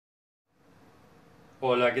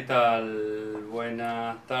Hola, ¿qué tal?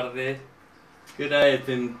 Buenas tardes. ¿Qué hora es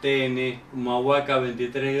en TN? Humahuaca,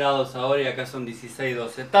 23 grados ahora y acá son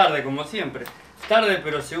 16:12. Tarde, como siempre. Tarde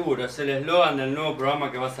pero seguro. Es el eslogan del nuevo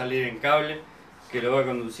programa que va a salir en cable, que lo va a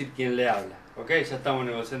conducir quien le habla. ¿Ok? Ya estamos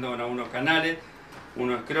negociando con algunos canales.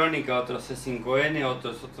 Uno es Crónica, otro es C5N,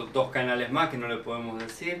 otros dos canales más que no le podemos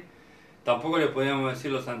decir. Tampoco le podíamos decir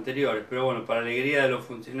los anteriores, pero bueno, para alegría de los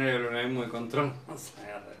funcionarios del organismo de control, vamos a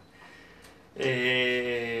agarrar.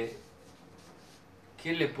 ¿Qué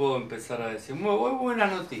le puedo empezar a decir? Muy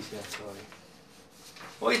buenas noticias hoy.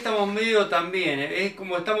 Hoy estamos medio también, es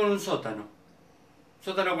como estamos en un sótano.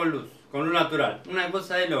 Sótano con luz natural. Una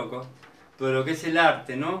cosa de loco, pero lo que es el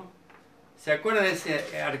arte, ¿no? ¿Se acuerdan de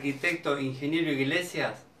ese arquitecto, ingeniero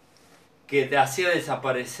Iglesias, que te hacía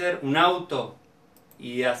desaparecer un auto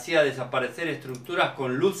y hacía desaparecer estructuras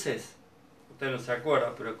con luces? Usted no se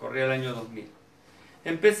acuerda, pero corría el año 2000.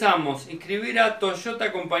 Empezamos, inscribir a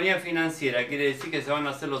Toyota compañía financiera, quiere decir que se van a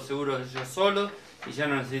hacer los seguros ellos solos y ya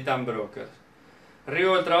no necesitan brokers.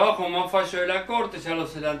 Riego del trabajo más fallo de la Corte, ya lo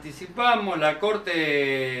se lo anticipamos, la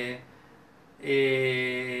Corte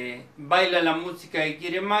baila la música que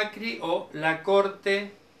quiere Macri o la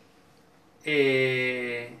Corte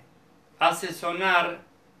hace sonar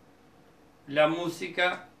la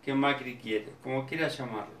música que Macri quiere, como quiera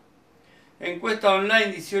llamarlo. Encuesta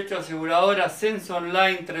online, 18 aseguradoras, censo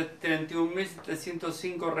online,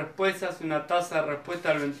 31.705 respuestas, una tasa de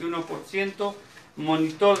respuesta del 21%,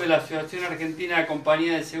 monitor de la Asociación Argentina de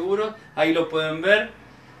Compañías de Seguros, ahí lo pueden ver.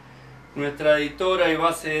 Nuestra editora y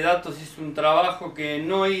base de datos hizo un trabajo que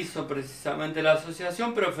no hizo precisamente la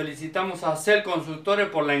asociación, pero felicitamos a AACSA Consultores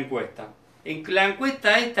por la encuesta. La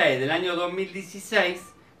encuesta esta es del año 2016,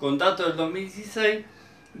 con datos del 2016,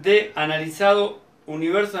 de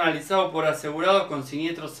universo analizado por asegurados con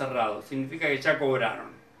siniestros cerrados. Significa que ya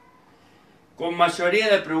cobraron. Con mayoría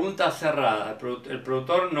de preguntas cerradas.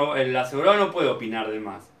 El asegurado no puede opinar de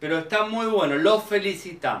más. Pero está muy bueno. Los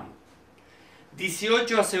felicitamos.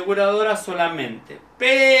 18 aseguradoras solamente.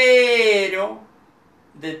 Pero,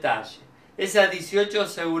 detalle. Esas 18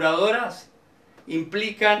 aseguradoras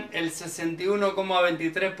implican el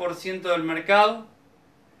 61,23% del mercado.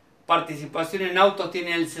 Participación en autos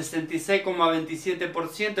tiene el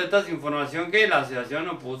 66,27%. Esta es información que la asociación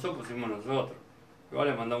no puso, pusimos nosotros. Igual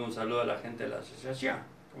le mandamos un saludo a la gente de la asociación,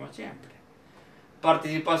 como siempre.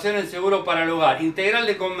 Participación en seguro para el hogar, integral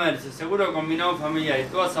de comercio, seguro combinado familiar y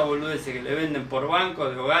todas esas boludeces que le venden por banco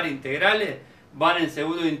de hogar integrales van en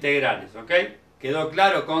seguros integrales, ¿ok? ¿Quedó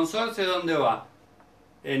claro? Consorcio, ¿dónde va?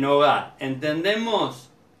 En hogar.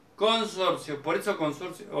 ¿Entendemos? Consorcio, por eso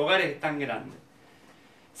consorcio, hogar es tan grande.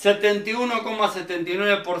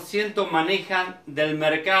 71,79% manejan del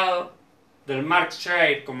mercado, del market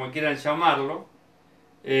share, como quieran llamarlo,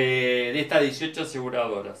 de estas 18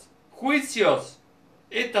 aseguradoras. Juicios,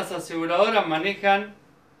 estas aseguradoras manejan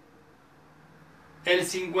el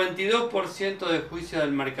 52% de juicios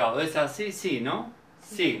del mercado. ¿Es así? Sí, ¿no?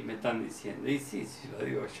 Sí, me están diciendo. Y sí, lo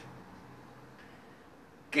digo yo.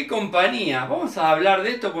 ¿Qué compañía? Vamos a hablar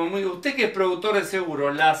de esto porque usted que es productor de seguro,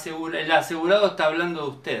 el asegurado está hablando de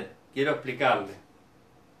usted. Quiero explicarle.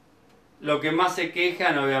 Lo que más se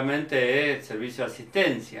quejan obviamente es servicio de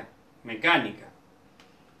asistencia mecánica.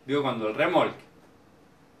 ¿Vio cuando el remolque?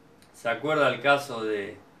 ¿Se acuerda el caso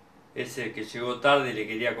de ese que llegó tarde y le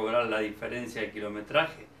quería cobrar la diferencia de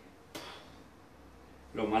kilometraje?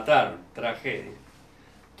 Lo mataron, tragedia.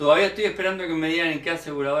 Todavía estoy esperando que me digan en qué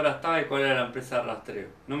aseguradora estaba y cuál era la empresa de rastreo.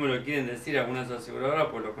 No me lo quieren decir algunas de esas aseguradoras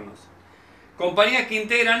pues lo conocen. Compañías que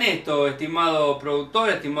integran esto, estimado productor,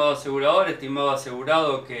 estimado asegurador, estimado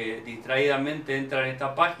asegurado que distraídamente entra en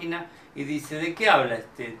esta página y dice: ¿de qué habla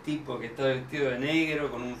este tipo que está vestido de negro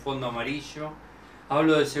con un fondo amarillo?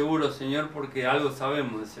 Hablo de seguros, señor, porque algo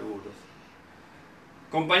sabemos de seguros.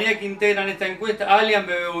 Compañías que integran esta encuesta: Allianz,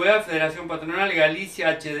 BBVA, Federación Patronal,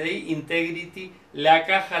 Galicia, HDI, Integrity, La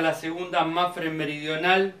Caja, La Segunda, Mafre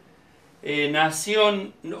Meridional,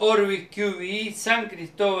 Nación, Orbis, QBI, San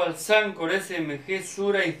Cristóbal, Sancor, SMG,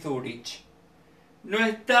 Sura y Zurich. No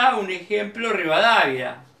está un ejemplo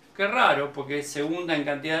Rivadavia. Qué raro, porque es segunda en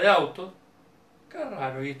cantidad de autos. Qué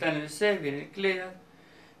raro, y está en el CEP, en el CLEA.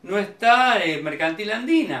 No está Mercantil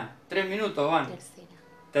Andina. 3 minutos van.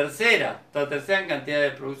 Tercera, está tercera en cantidad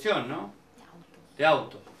de producción, ¿no? De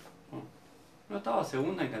autos. ¿No estaba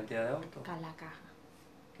segunda en cantidad de autos? Acá la caja.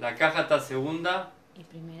 La caja está segunda. Y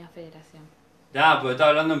primera federación. Ya, porque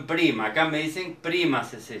estaba hablando en prima. Acá me dicen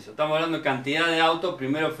primas es eso. Estamos hablando de cantidad de autos,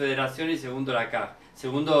 primero federación y segundo la caja.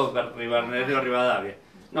 Segundo Rivadavia.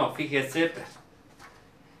 No, fíjese.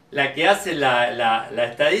 la que hace la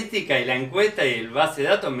estadística y la encuesta y el base de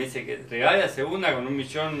datos me dice que Rivadavia segunda con 1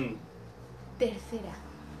 millón. Tercera.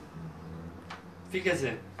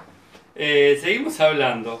 Fíjese. Seguimos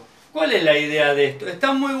hablando. ¿Cuál es la idea de esto?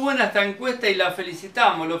 Está muy buena esta encuesta y la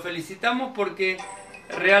felicitamos. Lo felicitamos porque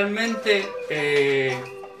realmente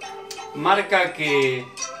marca que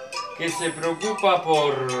se preocupa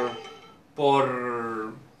por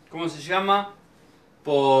 ¿cómo se llama?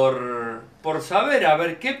 Por saber, a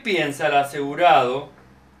ver, qué piensa el asegurado.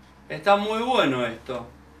 Está muy bueno esto.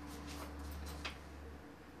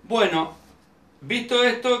 Bueno, visto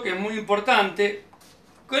esto, que es muy importante,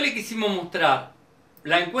 ¿qué le quisimos mostrar?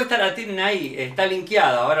 La encuesta la tienen ahí, está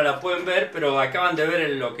linkeada, ahora la pueden ver, pero acaban de ver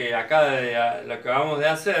lo que acabamos de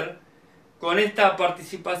hacer. Con esta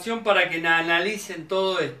participación para que analicen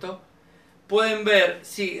todo esto, pueden ver,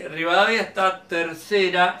 sí, Rivadavia está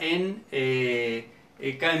tercera en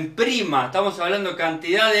prima, estamos hablando de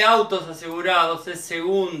cantidad de autos asegurados, es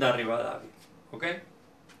segunda Rivadavia. ¿Ok?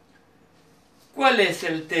 ¿Cuál es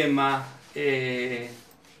el tema? El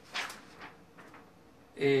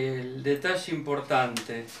detalle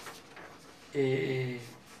importante.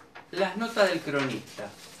 Las notas del cronista.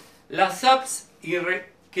 Las apps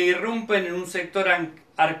que irrumpen en un sector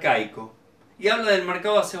arcaico. Y habla del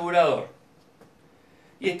mercado asegurador.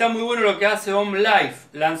 Y está muy bueno lo que hace Home Life.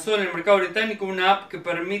 Lanzó en el mercado británico una app que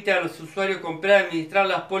permite a los usuarios comprar y administrar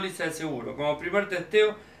las pólizas de seguro. Como primer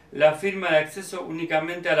testeo, la firma de acceso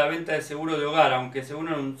únicamente a la venta de seguro de hogar, aunque según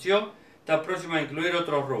anunció, está próxima a incluir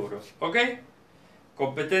otros rubros. ¿Ok?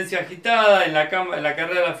 Competencia agitada en la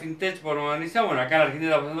carrera de la fintech por modernizar. Bueno, acá en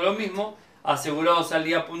Argentina está pasando lo mismo.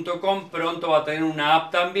 Aseguradosaldia.com pronto va a tener una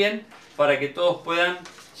app también para que todos puedan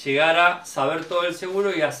llegar a saber todo el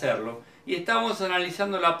seguro y hacerlo. Y estamos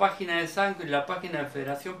analizando la página de Sanco y la página de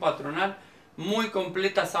Federación Patronal, muy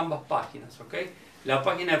completas ambas páginas, ¿ok? La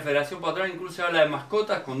página de Federación Patronal incluso habla de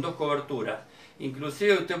mascotas con 2 coberturas.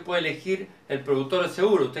 Inclusive usted puede elegir el productor de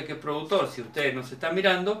seguro, usted que es productor, si usted nos está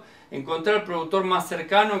mirando, encontrar el productor más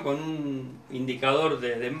cercano con un indicador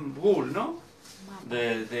de Google, ¿no?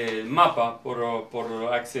 De mapa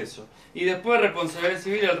por acceso. Y después responsabilidad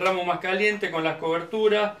civil, el ramo más caliente con las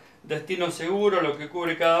coberturas, destino seguro, lo que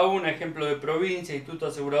cubre cada una, ejemplo de provincia, instituto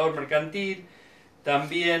asegurador mercantil,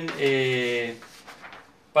 también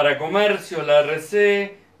para comercio, la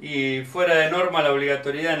RC, y fuera de norma la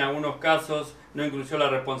obligatoriedad en algunos casos, no incluyó la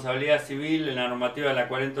responsabilidad civil en la normativa de la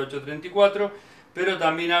 4834, pero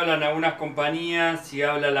también hablan algunas compañías y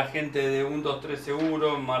habla la gente de 123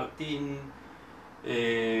 Seguro, Martín,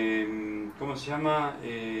 ¿cómo se llama?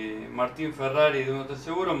 Martín Ferrari de 123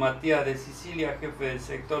 Seguro, Matías de Sicilia, jefe del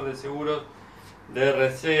sector de seguros de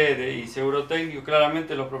RC y seguro técnico.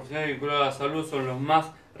 Claramente los profesionales vinculados a la salud son los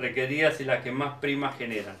más requeridas y las que más primas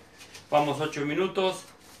generan. Vamos 8 minutos.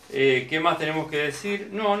 ¿Qué más tenemos que decir?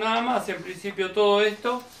 No, nada más, en principio todo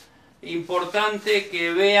esto. Importante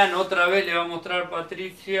que vean, otra vez le va a mostrar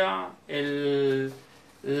Patricia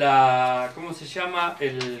 ¿cómo se llama?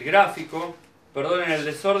 El gráfico. Perdonen el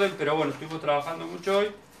desorden, pero bueno, estuvimos trabajando mucho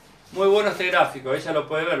hoy. Muy bueno este gráfico, ella lo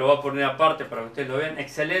puede ver, lo va a poner aparte para que ustedes lo vean.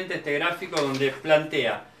 Excelente este gráfico donde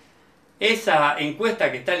plantea esa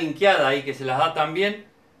encuesta que está linkeada ahí, que se las da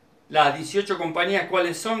también. Las 18 compañías,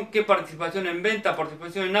 cuáles son, qué participación en venta,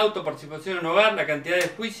 participación en auto, participación en hogar, la cantidad de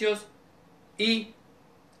juicios y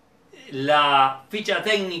la ficha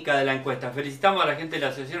técnica de la encuesta. Felicitamos a la gente de la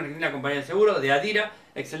Asociación Argentina de Compañías de Seguros, de ADIRA.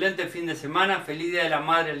 Excelente fin de semana, feliz Día de la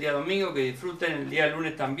Madre el día domingo, que disfruten el día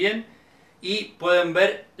lunes también. Y pueden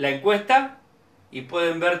ver la encuesta y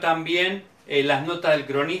pueden ver también las notas del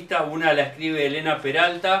cronista. Una la escribe ELENA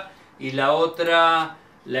PERALTA y la otra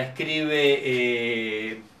la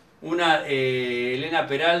escribe... ELENA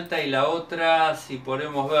PERALTA y la otra, si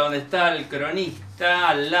podemos ver dónde está, el cronista,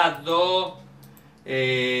 al lado,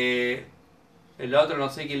 el otro no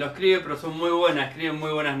sé quién lo escribe, pero son muy buenas, escriben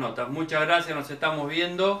muy buenas notas. Muchas gracias, nos estamos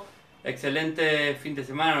viendo, excelente fin de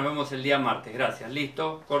semana, nos vemos el día martes, gracias,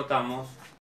 listo, cortamos.